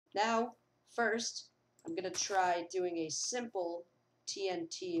Now, first, I'm gonna try doing a simple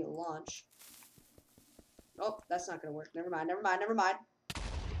TNT launch. Oh, that's not gonna work. Never mind, never mind, never mind.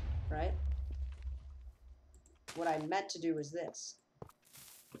 Right? What I meant to do is this.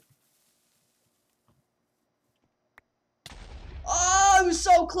 Oh, it was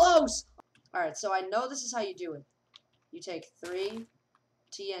so close! Alright, so I know this is how you do it. You take 3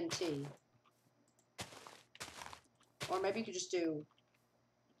 TNT. Or maybe you could just do...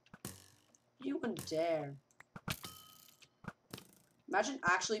 You wouldn't dare. Imagine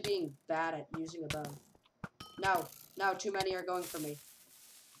actually being bad at using a bow. No, no, too many are going for me.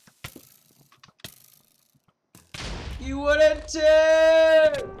 You wouldn't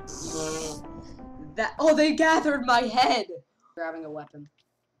dare! That, oh, they gathered my head! Grabbing a weapon.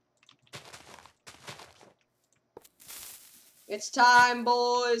 It's time,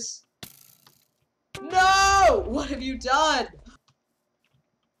 boys! No! What have you done?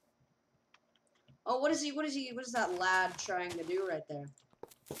 Oh, what is that lad trying to do right there?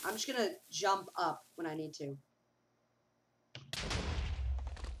 I'm just gonna jump up when I need to.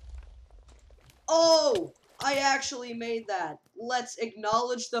 Oh! I actually made that. Let's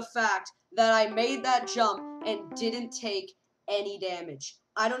acknowledge the fact that I made that jump and didn't take any damage.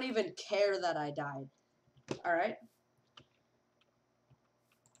 I don't even care that I died. Alright?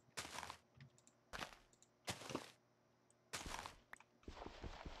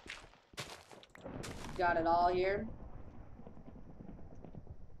 Got it all here.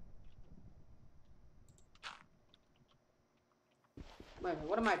 Wait,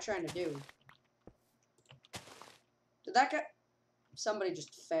 what am I trying to do? Did that guy... Somebody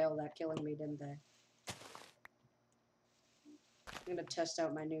just failed at killing me, didn't they? I'm gonna test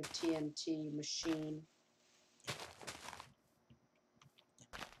out my new TNT machine.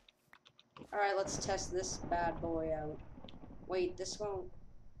 Alright, let's test this bad boy out. Wait, this won't...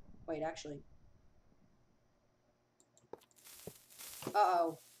 Wait, actually.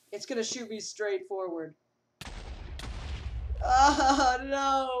 Uh-oh. It's gonna shoot me straight forward. Oh,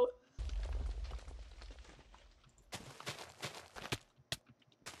 no!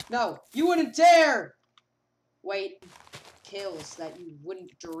 No, you wouldn't dare! Wait. Kills that you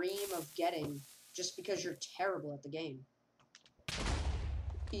wouldn't dream of getting just because you're terrible at the game.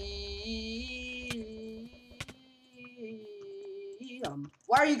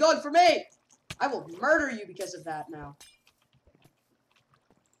 Why are you going for me? I will murder you because of that now.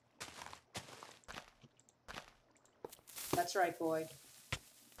 That's right, boy.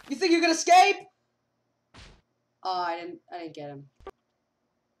 You think you can escape? Oh, I didn't get him.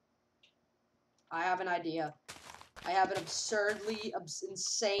 I have an idea. I have an absurdly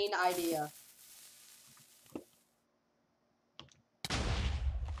insane idea.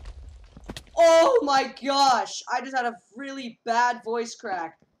 Oh my gosh! I just had a really bad voice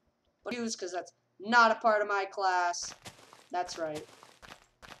crack. But use because that's not a part of my class. That's right.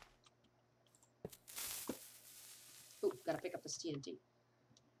 Ooh, gotta pick up this TNT.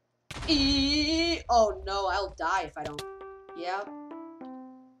 Oh no, I'll die if I don't. Yeah.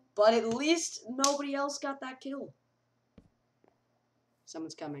 But at least nobody else got that kill.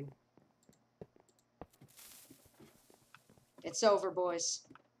 Someone's coming. It's over, boys.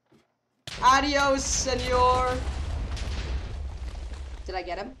 Adios, senor. Did I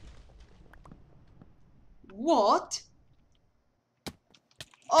get him? What?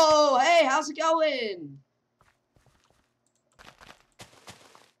 Oh, hey, how's it going?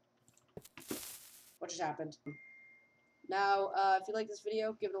 What just happened? Now, if you like this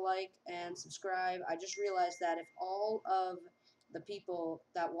video, give it a like and subscribe. I just realized that if all of the people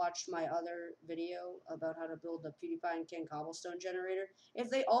that watched my other video about how to build the PewDiePie and King cobblestone generator, if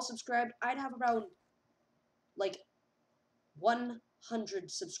they all subscribed, I'd have around, like,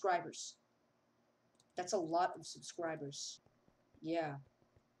 100 subscribers. That's a lot of subscribers. Yeah.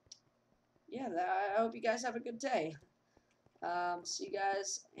 Yeah, I hope you guys have a good day. See you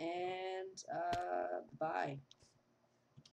guys, and, bye.